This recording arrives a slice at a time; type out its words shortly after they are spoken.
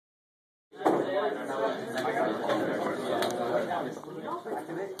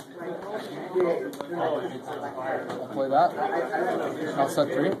I'll play that. I'll set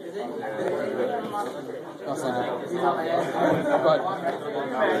 3. I'll send it. Go ahead.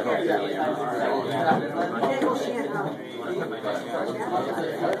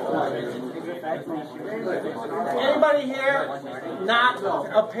 Anybody here not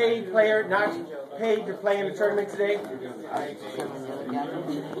a paid player, not paid to play in the tournament today?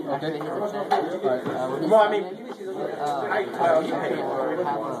 Okay. Alright. Well, I mean,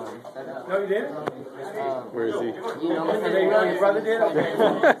 no, you didn't? Where is he? Your brother did? Okay.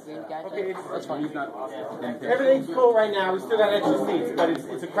 Okay, That's fine. everything's cool right now. We still got extra seats, but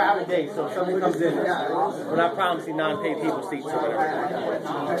it's a crowded day, so if someone comes in, we're not promising non-paid people seats or whatever.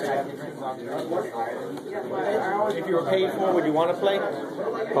 If you were paid for, would you want to play?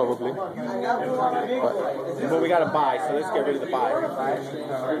 Probably. Well, we got to buy, so let's get rid of the buy.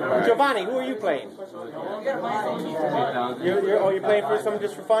 Giovanni, who are you playing? You're playing for someone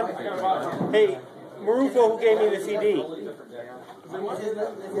just for fun? Hey, Marufo, who gave me the CD?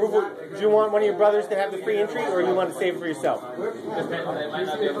 Marufo, do you want one of your brothers to have the free entry, or you want to save it for yourself?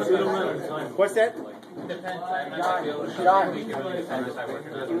 What's that?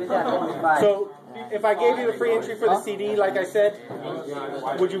 So, if I gave you the free entry for the CD, like I said,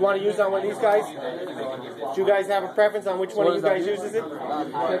 would you want to use it on one of these guys? Do you guys have a preference on which one of you guys uses it?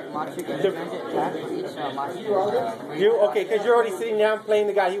 You? Okay, because you're already sitting down playing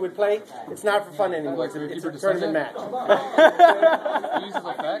the guy he would play. It's not for fun anymore. It's a tournament match. He uses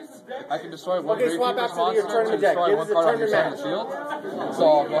effects. I can destroy one Gravekeeper's monster to destroy one card on your side of the field. So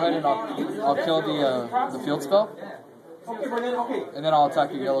I'll go ahead and I'll kill the field spell. And then I'll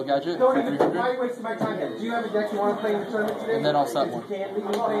attack your yellow gadget for 300. Why are you wasting my time then? Do you have a deck you want to play in the tournament today? And then I'll set one. You can't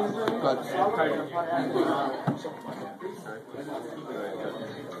legally play in the tournament? Good.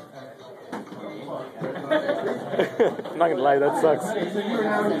 I'm not gonna lie, that sucks. So you're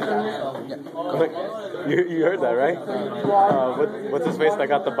now in the tournament? You heard that, right? What's his face that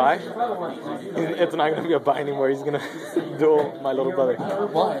got the buy? It's not gonna be a buy anymore. He's gonna duel my little brother.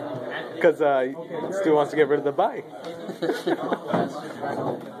 Why? Because Stu wants to get rid of the buy.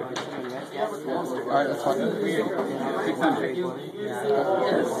 Alright, that's fine.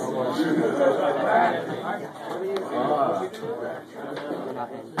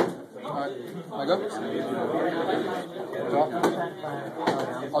 Alright, I go? Draw.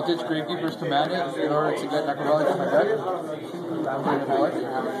 I'll ditch Gravekeeper's command in order to get Necrovellic from my deck.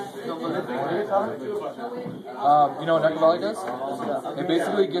 You know what Necrovellic does? It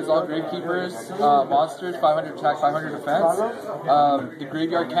basically gives all Gravekeeper's monsters 500 attack, 500 defense. The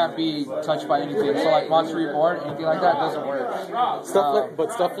graveyard can't be touched by anything. So like Monster Reborn, anything like that doesn't work.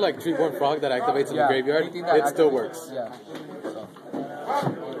 Stuff like Treeborn Frog that activates in the graveyard, it still works. Yeah.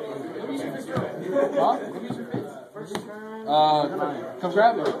 Come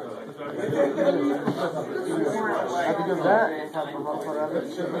grab it.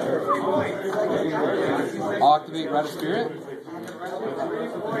 I'll activate Rat of Spirit.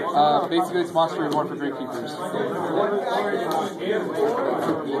 Basically, it's Monster Reborn for Gravekeepers.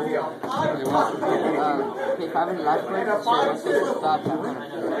 Okay, 500 life points, so once you stop, I'm going to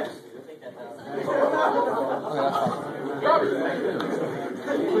Okay, that's fine.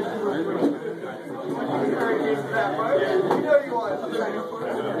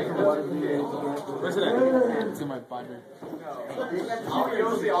 Where's it at? It's in my binder.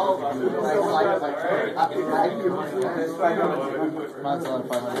 Mine's on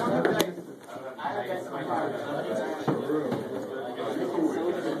 500.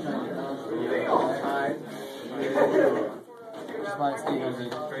 Mine's 800.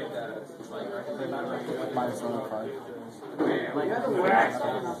 Mine's on 5.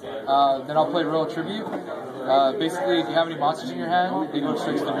 Then I'll play Royal Tribute. Basically, if you have any monsters in your hand, they go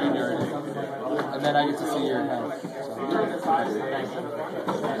straight to the graveyard. And then I get to see your hand. So.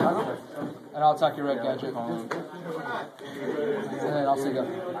 And I'll attack your red gadget. And then I'll say go.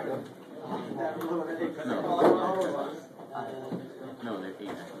 No, they're 8.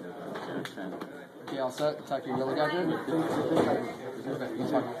 Okay, all set. Attack your yellow gadget. Okay,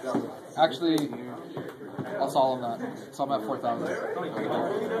 that's fine. Actually, I'll solve that. So I'm at 4,000.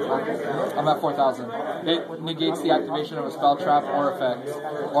 I'm at 4,000. It negates the activation of a spell trap or effect,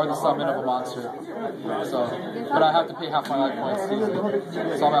 or the summon of a monster. So, but I have to pay half my life points to use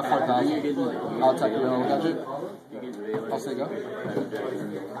it. So I'm at 4,000. I'll attack your yellow gadget. I'll say go.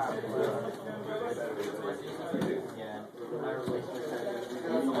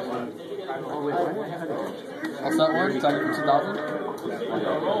 I'll set one, attack it for 2,000.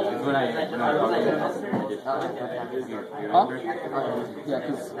 Huh? Yeah,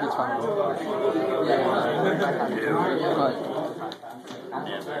 because it's fine. Yeah. Go ahead.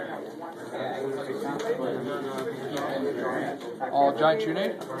 All giant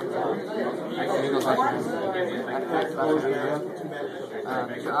trinade? And he goes like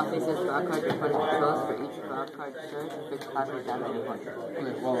Draw faces draw card your opponent controls for each draw card turn, fix passive damage your opponent.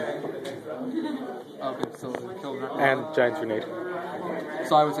 okay, well. Okay, so kill her. And giant grenade.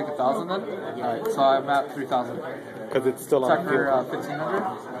 So I would take 1,000 then? Alright, so I'm at 3,000. Because it's still on Attack the field. for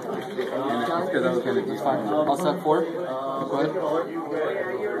 1,500? Okay, that's fine. I'll set 4. Go ahead.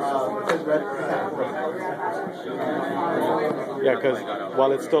 Yeah, because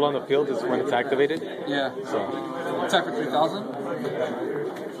while it's still on the field is when it's activated. Yeah. So Attack for 3,000.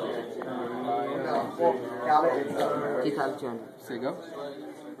 2,200. Say go.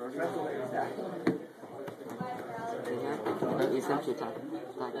 You essentially attack.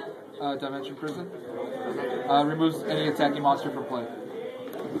 Dimension Prison. Removes any attacking monster from play.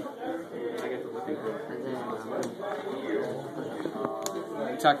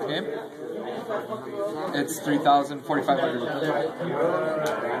 Attack the game. It's 3,000,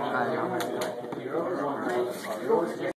 4,500.